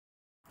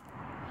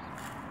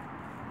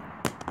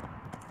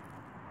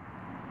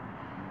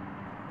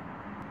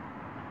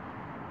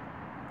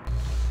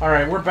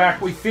Alright, we're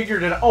back. We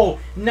figured it out. Oh,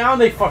 now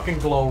they fucking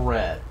glow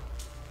red.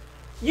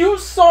 You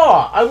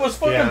saw! I was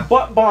fucking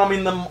butt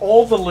bombing them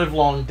all the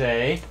livelong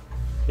day.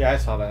 Yeah, I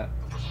saw that.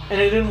 And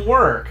it didn't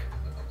work.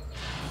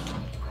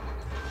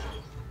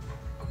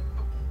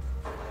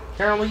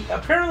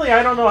 Apparently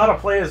I don't know how to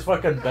play as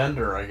fucking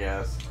Bender, I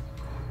guess.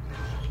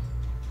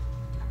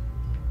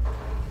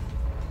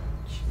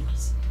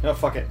 Jeez. No,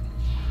 fuck it.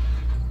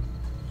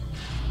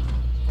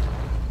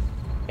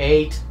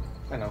 8.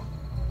 I know.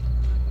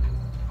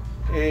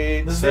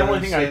 8. This is 7, the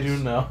only thing 6, I do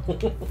know.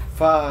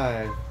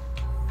 5,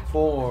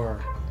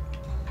 4.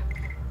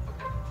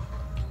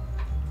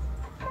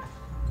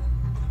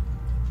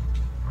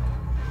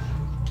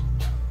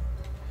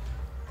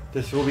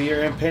 This will be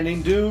your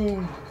impending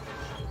doom.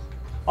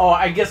 Oh,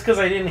 I guess because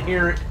I didn't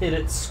hear it hit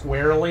it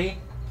squarely.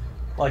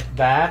 Like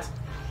that.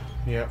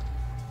 Yep.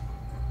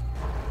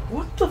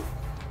 What the f...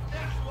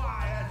 That's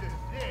why, as a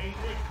day,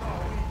 they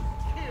call me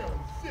Kill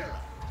Syrup.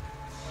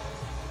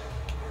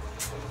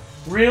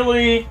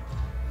 Really?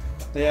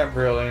 Yeah,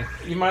 really.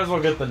 You might as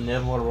well get the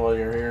Nibbler while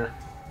you're here.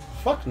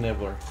 Fuck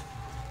Nibbler.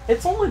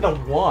 It's only the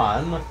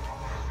one.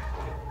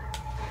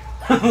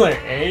 Like,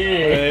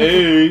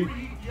 hey.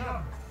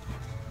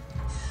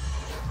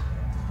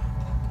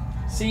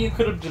 See, you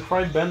could have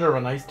deprived Bender of a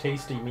nice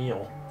tasty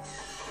meal.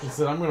 He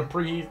said, I'm going to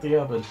preheat the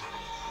oven.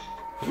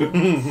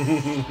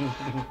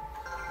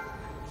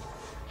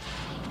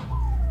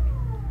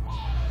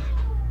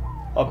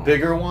 A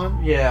bigger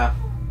one? Yeah.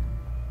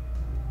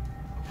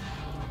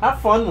 Have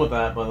fun with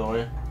that, by the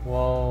way.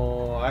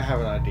 Well, I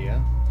have an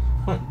idea.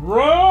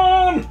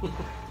 Run!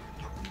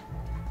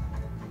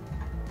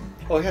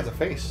 Oh, he has a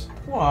face.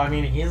 Well, I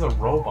mean, he's a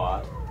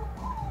robot.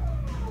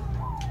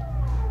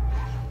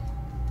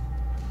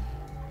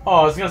 Oh,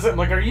 I was gonna say,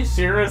 like, are you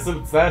serious?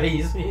 It's that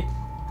easy?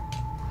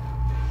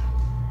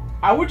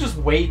 I would just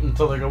wait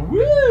until they go,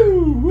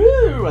 woo,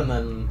 woo, and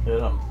then hit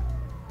them.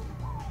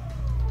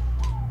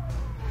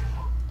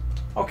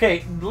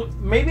 Okay,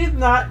 maybe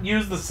not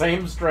use the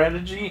same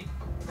strategy.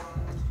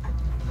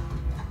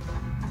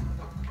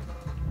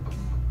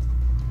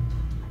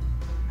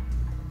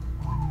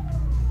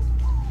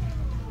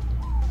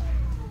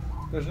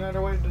 There's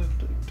another way to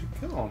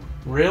kill him.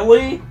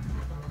 Really?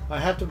 I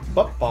have to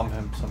butt bomb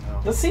him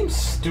somehow. This seems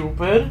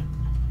stupid.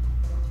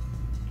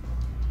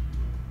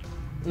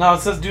 No, it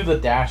says do the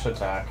dash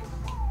attack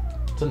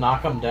to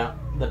knock him down.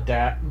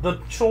 The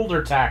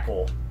shoulder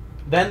tackle,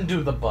 then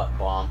do the butt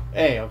bomb.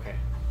 Hey, okay.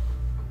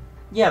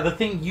 Yeah, the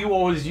thing you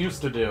always used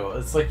to do.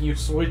 It's like you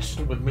switched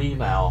with me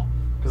now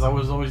because I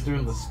was always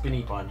doing the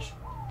spinny punch.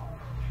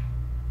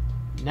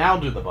 Now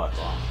do the butt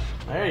bomb.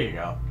 There you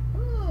go.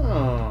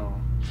 Oh.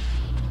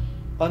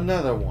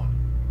 Another one.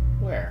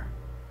 Where?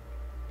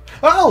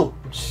 Oh!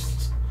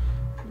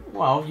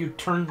 Well, you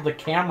turned the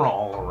camera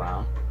all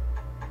around.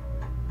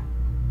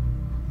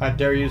 I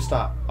dare you to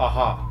stop.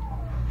 Aha.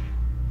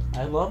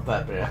 I love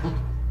that band.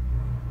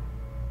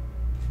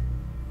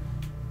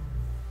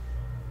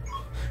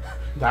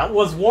 That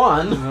was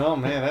one. Oh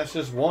man, that's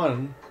just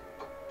one.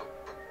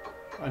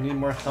 I need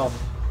more health.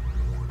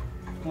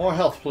 More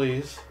health,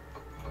 please.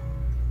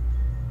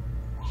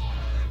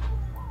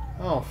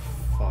 Oh,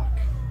 fuck.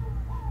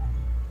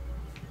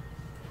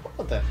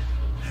 What the?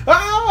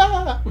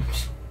 Ah!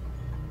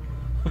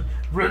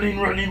 Running,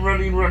 running,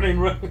 running, running,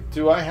 running.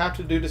 Do I have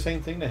to do the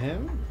same thing to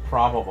him?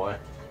 Probably.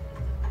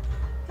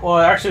 Well,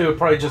 actually, it would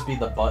probably just be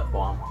the butt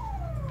bomb.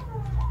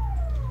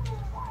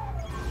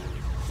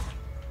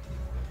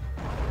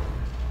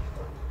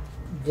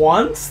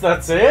 Once?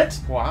 That's it?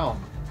 Wow.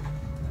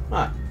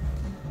 Huh.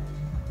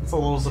 That's a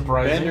little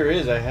surprising. Bender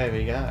is a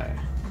heavy guy.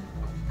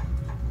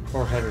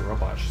 Or heavy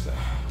robot, I should say.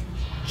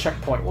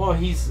 Checkpoint. Well,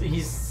 he's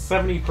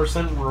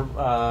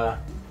 70%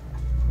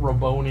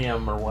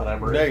 robonium or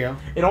whatever. There you go.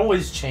 It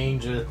always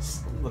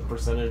changes the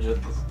percentages.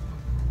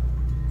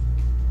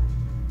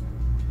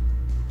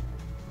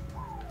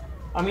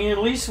 I mean, at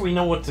least we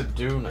know what to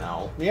do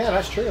now. Yeah,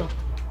 that's true.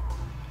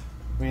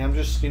 I mean, I'm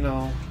just, you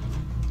know,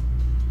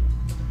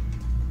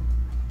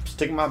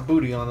 sticking my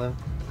booty on them.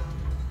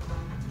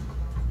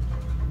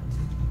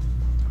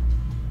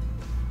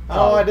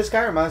 Oh, this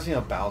guy reminds me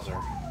of Bowser.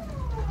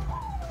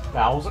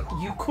 Bowser?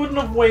 You couldn't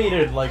have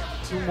waited like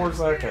 2 more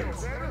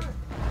seconds.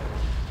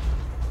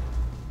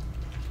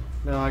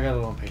 No, I got a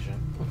little impatient.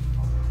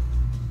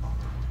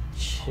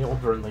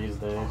 Children these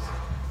days.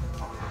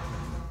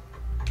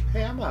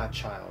 Hey, I'm not a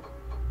child.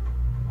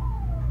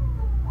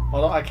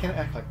 Although I can't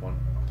act like one.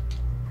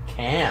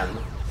 Can?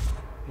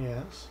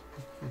 Yes.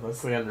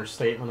 That's the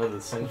understatement of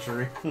the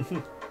century.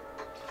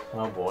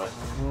 Oh boy.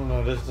 Oh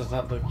no, this does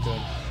not look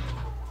good.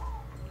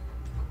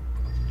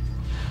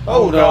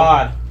 Oh, no.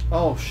 God.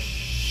 Oh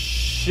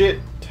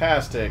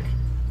shit-tastic.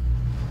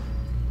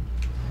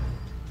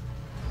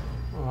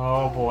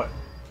 Oh boy.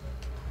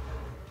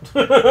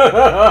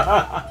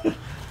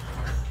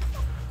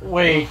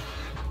 Wait.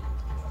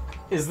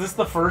 Is this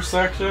the first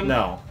section?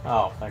 No.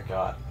 Oh, thank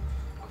God.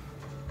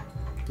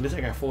 At least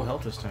I got full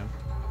health this time.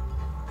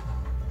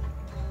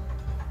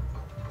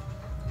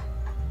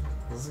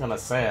 I was gonna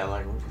say,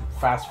 like,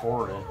 fast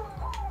forwarded.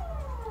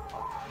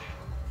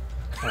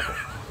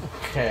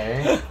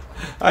 Okay.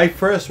 I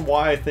pressed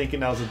Y thinking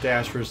that was a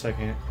dash for a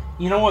second.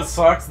 You know what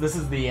sucks? This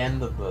is the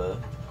end of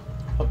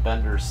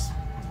Bender's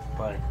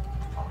thing.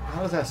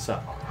 How does that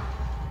suck?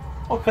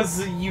 Well,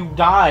 because you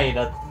died.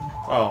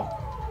 Oh.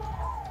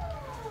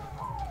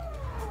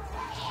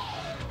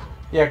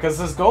 Yeah, because it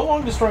says go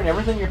along destroying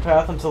everything in your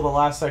path until the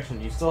last section.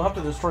 You still have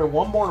to destroy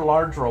one more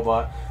large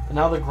robot, but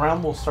now the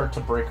ground will start to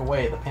break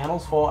away. The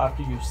panels fall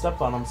after you've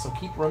stepped on them, so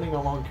keep running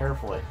along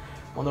carefully.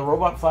 When the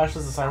robot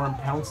flashes the siren,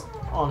 pounce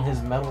on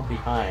his metal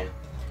behind.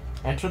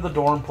 Enter the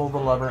door and pull the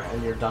lever,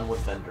 and you're done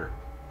with Bender.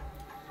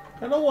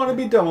 I don't want to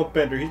be done with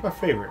Bender. He's my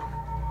favorite.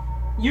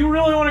 You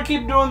really want to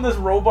keep doing this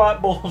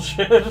robot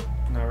bullshit?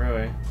 Not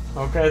really.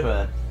 Okay,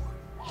 then.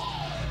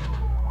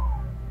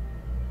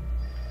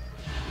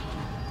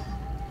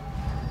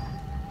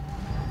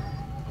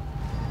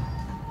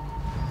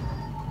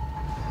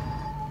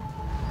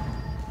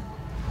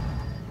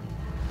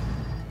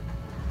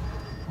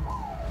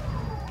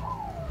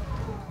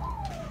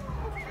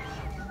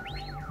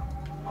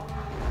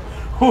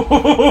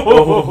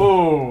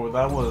 Oh,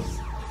 that was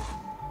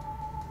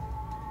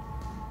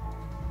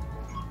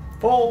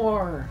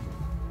 4.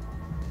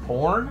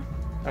 porn.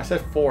 I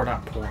said 4,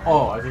 not porn.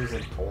 Oh, I think you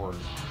said porn.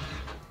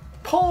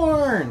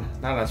 Porn!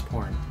 No, that's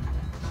porn.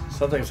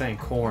 Something saying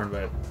corn,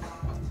 but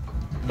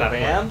Not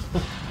band?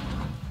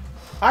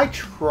 I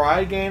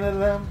tried getting into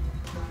them.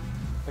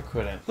 I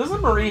couldn't.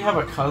 Doesn't Marie have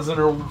a cousin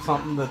or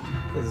something that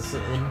is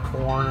in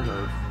corn,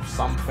 or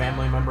some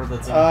family member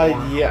that's in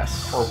corn?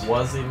 Yes. Or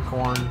was in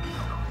corn?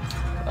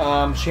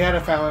 She had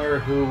a family member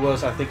who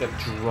was, I think, a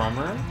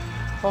drummer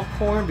of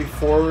corn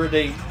before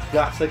they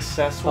got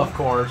successful. Of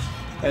course.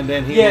 And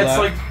then he Yeah,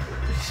 left. it's like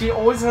she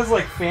always has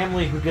like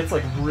family who gets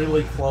like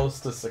really close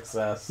to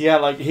success. Yeah,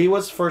 like he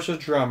was first a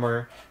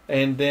drummer,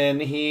 and then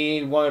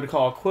he wanted to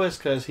call it quits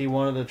because he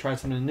wanted to try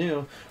something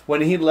new.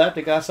 When he left,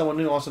 they got someone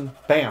new. All of a sudden,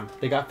 bam,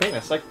 they got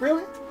famous. Like,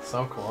 really?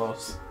 So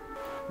close.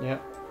 Yeah.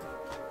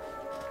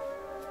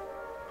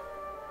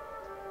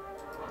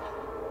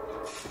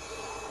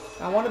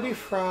 I want to be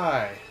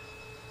Fry.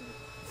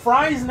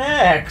 Fry's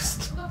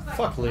next.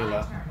 Fuck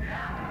Leela.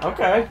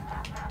 Okay.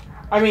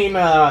 I mean,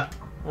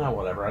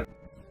 whatever.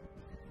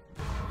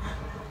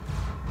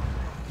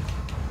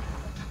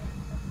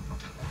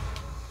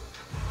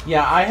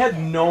 Yeah, I had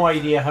no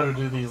idea how to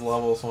do these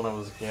levels when I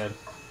was a kid.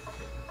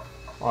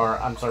 Or,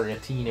 I'm sorry, a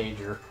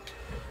teenager.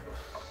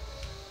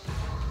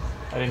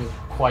 I didn't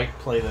quite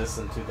play this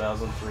in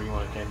 2003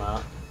 when it came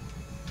out.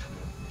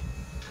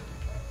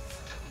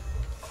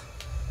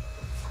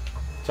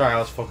 Sorry, I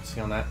was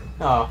focusing on that.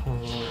 Oh.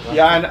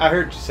 Yeah, I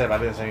heard what you said, but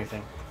I didn't say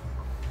anything.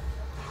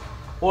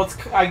 Well,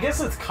 I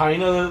guess it's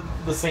kind of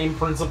the same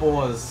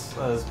principle as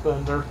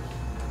Bender.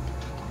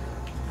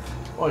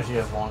 Oh, she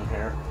has long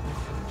hair.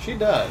 She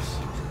does.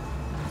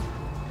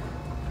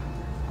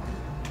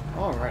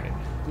 Alrighty.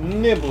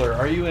 Nibbler,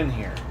 are you in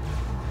here?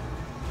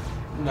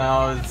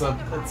 No, it's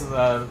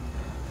a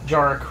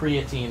jar of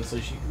creatine, so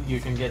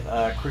you can get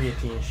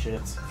creatine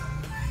shits.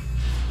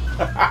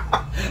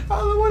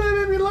 Oh, the one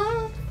that made me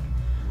laugh.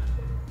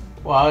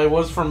 Well, it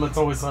was from It's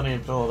Always Sunny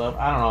in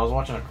Philadelphia. I don't know. I was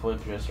watching a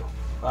clip yesterday.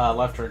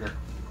 Left trigger.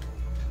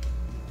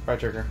 Right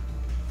trigger.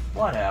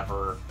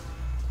 Whatever.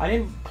 I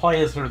didn't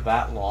play as her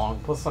that long.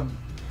 Plus, I'm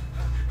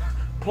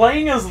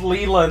playing as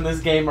Leela in this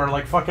game are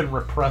like fucking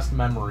repressed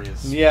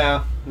memories.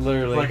 Yeah,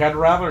 literally. Like, I'd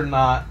rather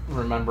not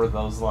remember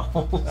those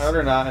levels. I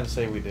rather not and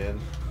say we did.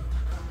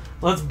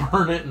 Let's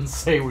burn it and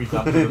say we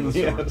dumped it in the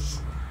sewer.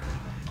 Yes.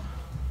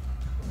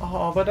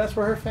 Oh, but that's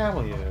where her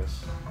family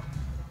is.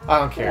 I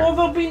don't care. Well,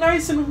 they'll be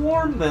nice and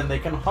warm then. They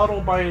can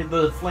huddle by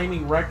the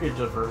flaming wreckage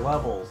of her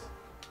levels.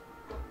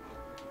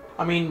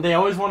 I mean, they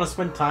always want to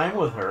spend time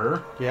with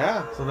her.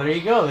 Yeah. So there you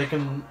go. They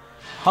can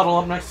huddle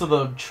up next to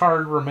the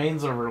charred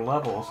remains of her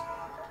levels.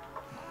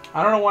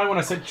 I don't know why when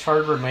I said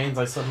charred remains,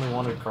 I suddenly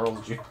wanted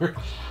Carl's Jr.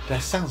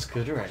 That sounds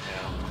good right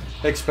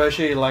now.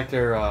 Especially like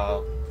their,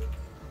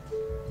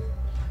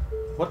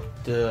 what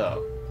the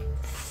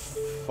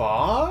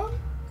fuck?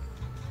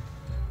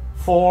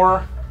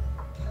 4,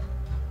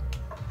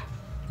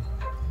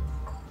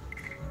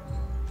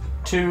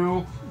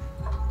 2,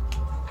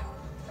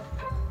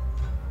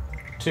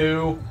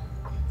 2,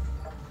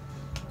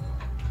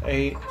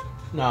 8.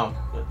 no,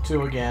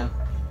 2 again.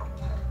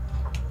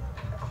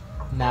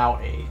 Now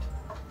 8.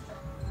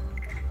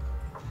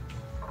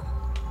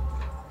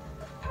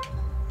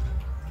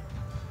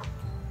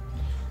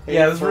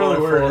 Yeah, it's really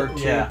weird. 4,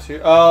 2, Yeah.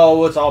 2.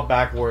 Oh, it's all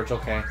backwards.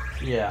 Okay.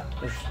 Yeah.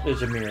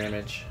 It's a mirror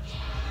image.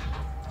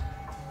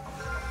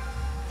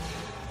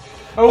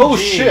 Oh, Oh,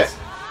 geez. shit!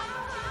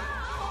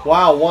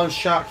 Wow, one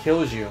shot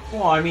kills you.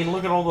 Well, I mean,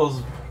 look at all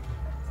those.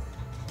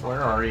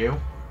 Where are you?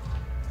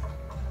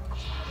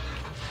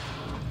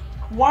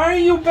 Why are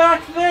you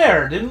back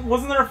there?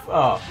 Wasn't there?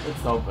 Oh,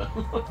 it's open.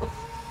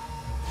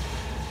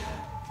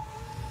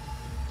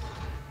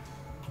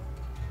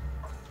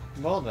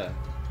 Well then.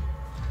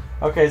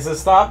 Okay, so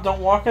stop. Don't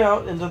walk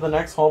out into the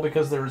next hall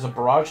because there is a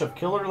barrage of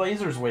killer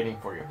lasers waiting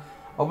for you.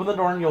 Open the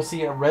door and you'll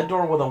see a red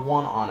door with a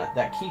 1 on it.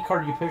 That key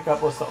card you pick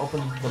up was to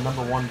open the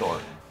number 1 door.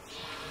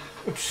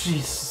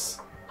 Jesus.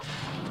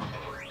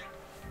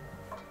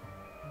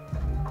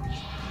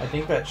 I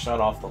think that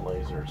shut off the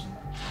lasers.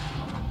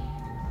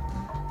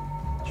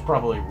 Should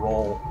probably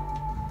roll.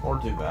 Or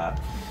do that.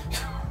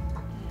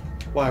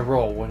 Why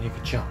roll when you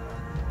could jump?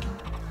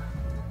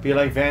 Be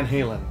like Van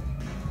Halen.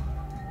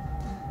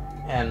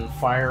 And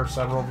fire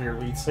several of your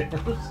lead singers.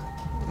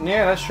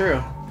 Yeah, that's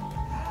true.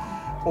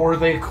 Or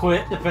they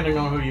quit, depending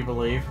on who you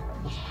believe.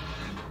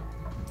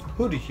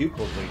 Who do you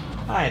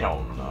believe? I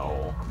don't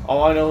know.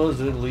 All I know is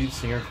the lead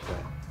singer quit.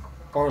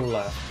 Or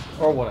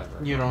left. Or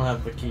whatever. You don't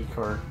have the key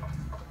card.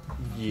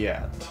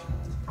 Yet.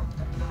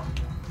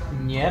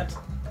 Yet?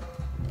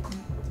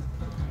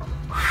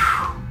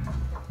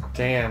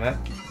 Damn,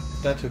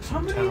 that took some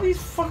How many time. of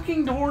these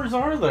fucking doors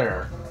are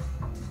there?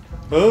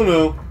 I don't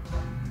know.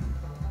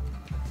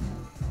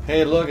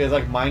 Hey, look, it's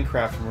like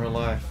Minecraft in real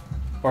life.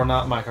 Or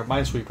not Minecraft,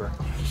 Minesweeper.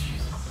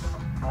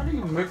 How do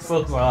you mix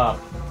those up?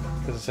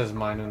 Because it says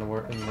mine in the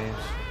word in the names.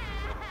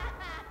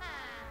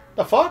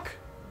 The fuck?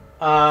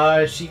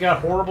 She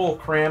got horrible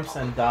cramps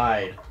and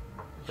died.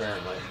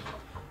 Apparently.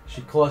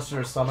 She clutched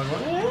her stomach.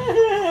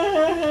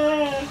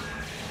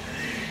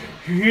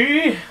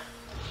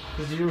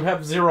 Because you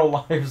have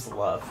 0 lives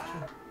left.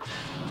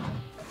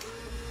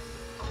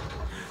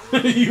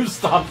 You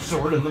stopped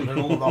short in the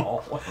middle of the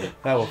hallway.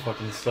 That will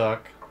fucking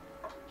suck.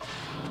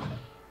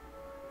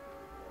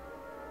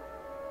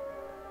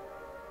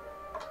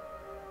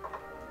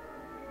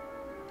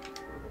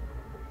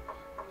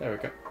 There we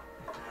go.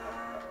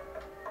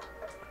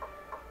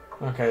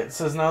 Okay, it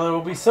says now there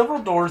will be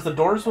several doors. The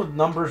doors with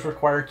numbers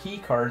require key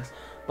cards,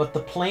 but the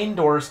plain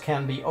doors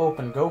can be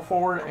opened. Go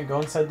forward and go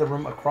inside the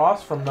room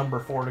across from number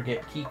 4 to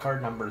get key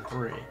card number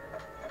 3.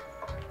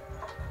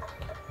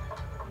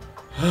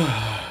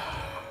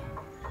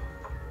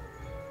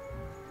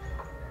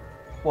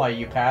 Why,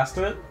 you passed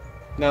it?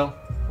 No.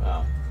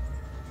 Oh.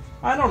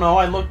 I don't know,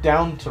 I looked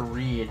down to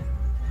read.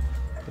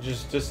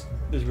 Just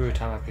really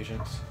time my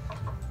patience.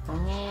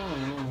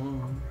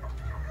 And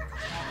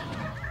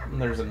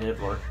there's a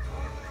nibbler.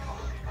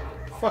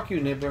 Fuck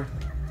you, Nibbler.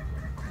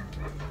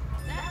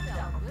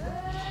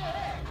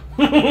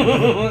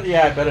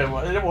 Yeah, I bet it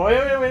was.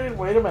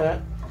 Wait a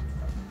minute.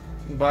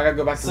 But I gotta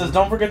go back It to says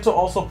don't forget to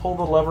also pull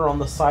the lever on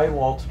the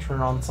sidewall to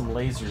turn on some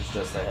lasers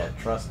just ahead.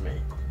 Trust me.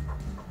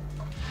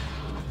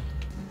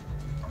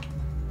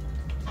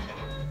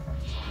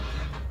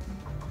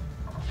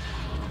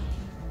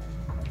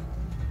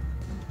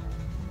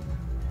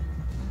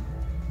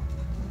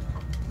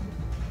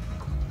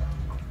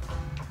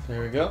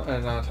 There we go,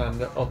 and now time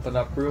to open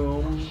up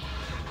room.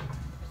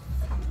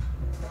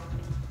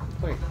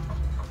 Wait,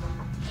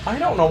 I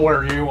don't know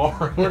where you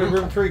are. where did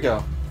room 3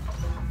 go?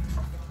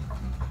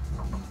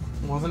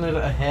 Wasn't it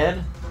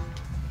ahead?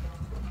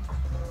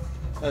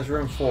 That's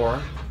room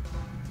 4.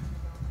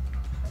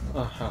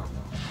 Oh, hell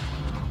no.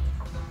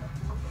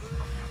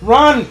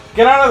 Run!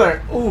 Get out of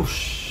there! Oh,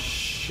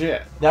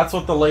 shit. That's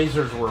what the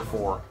lasers were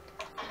for.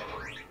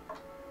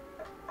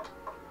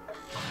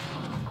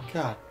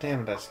 God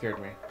damn it, that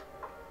scared me.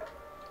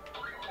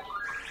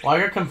 Well, I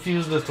got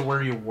confused as to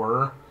where you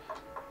were.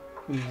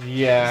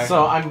 Yeah.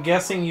 So I'm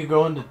guessing you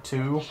go into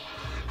 2.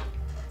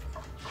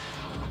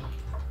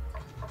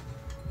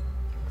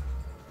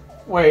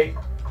 Wait.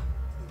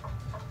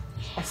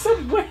 I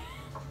said wait.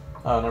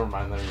 Oh, never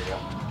mind. There you go.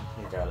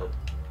 You got it.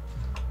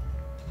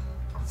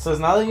 It says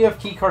now that you have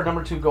key card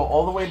number 2, go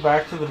all the way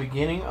back to the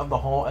beginning of the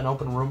hall and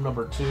open room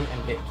number 2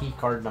 and get key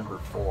card number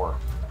 4.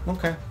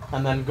 Okay.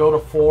 And then go to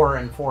 4,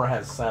 and 4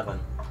 has 7.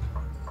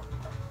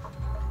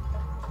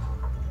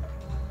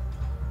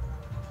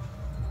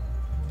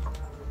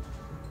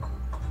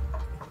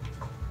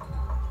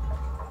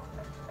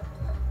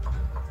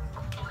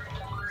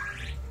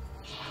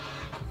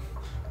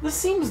 This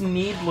seems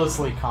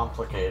needlessly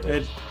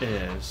complicated. It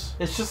is.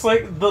 It's just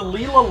like the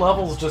Leela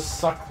levels just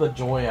suck the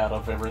joy out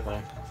of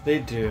everything. They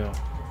do.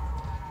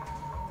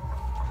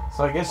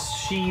 So I guess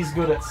she's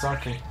good at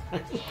sucking.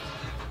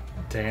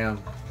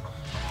 Damn.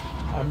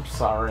 I'm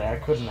sorry, I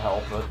couldn't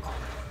help it.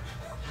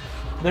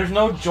 There's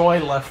no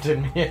joy left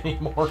in me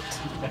anymore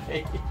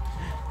today.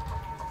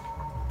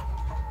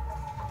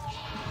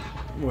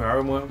 Where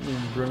are we?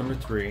 Room number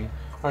 3.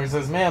 Alright, it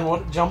says, man,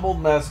 what a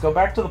jumbled mess. Go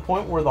back to the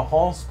point where the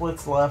hall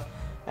splits left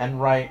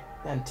and right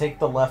and take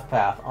the left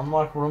path.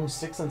 Unlock rooms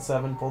 6 and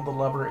 7, pull the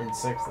lever in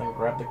 6, then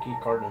grab the key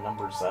card in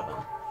number 7.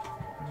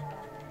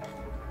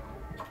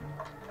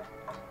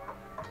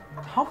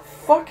 How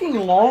fucking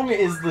long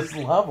is this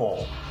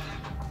level?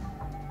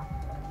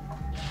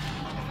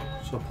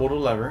 So pull the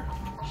lever.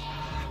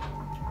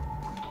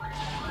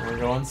 We're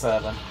going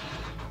 7.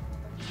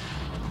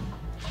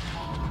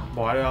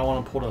 Why do I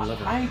want to pull the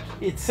lever?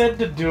 It said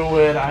to do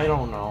it, I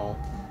don't know.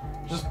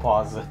 Just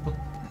pause it.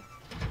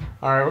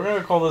 Alright, we're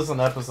gonna call this an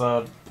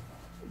episode.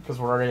 Because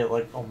we're already at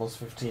like almost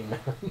 15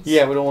 minutes.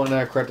 Yeah, we don't want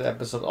to correct the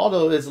episode.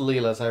 Although it's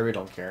Leela, so I really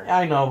don't care.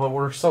 I know, but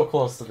we're so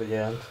close to the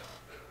end.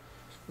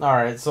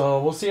 Alright,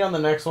 so we'll see you on the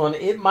next one.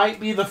 It might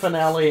be the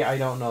finale, I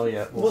don't know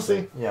yet. We'll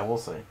see. Yeah, we'll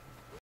see.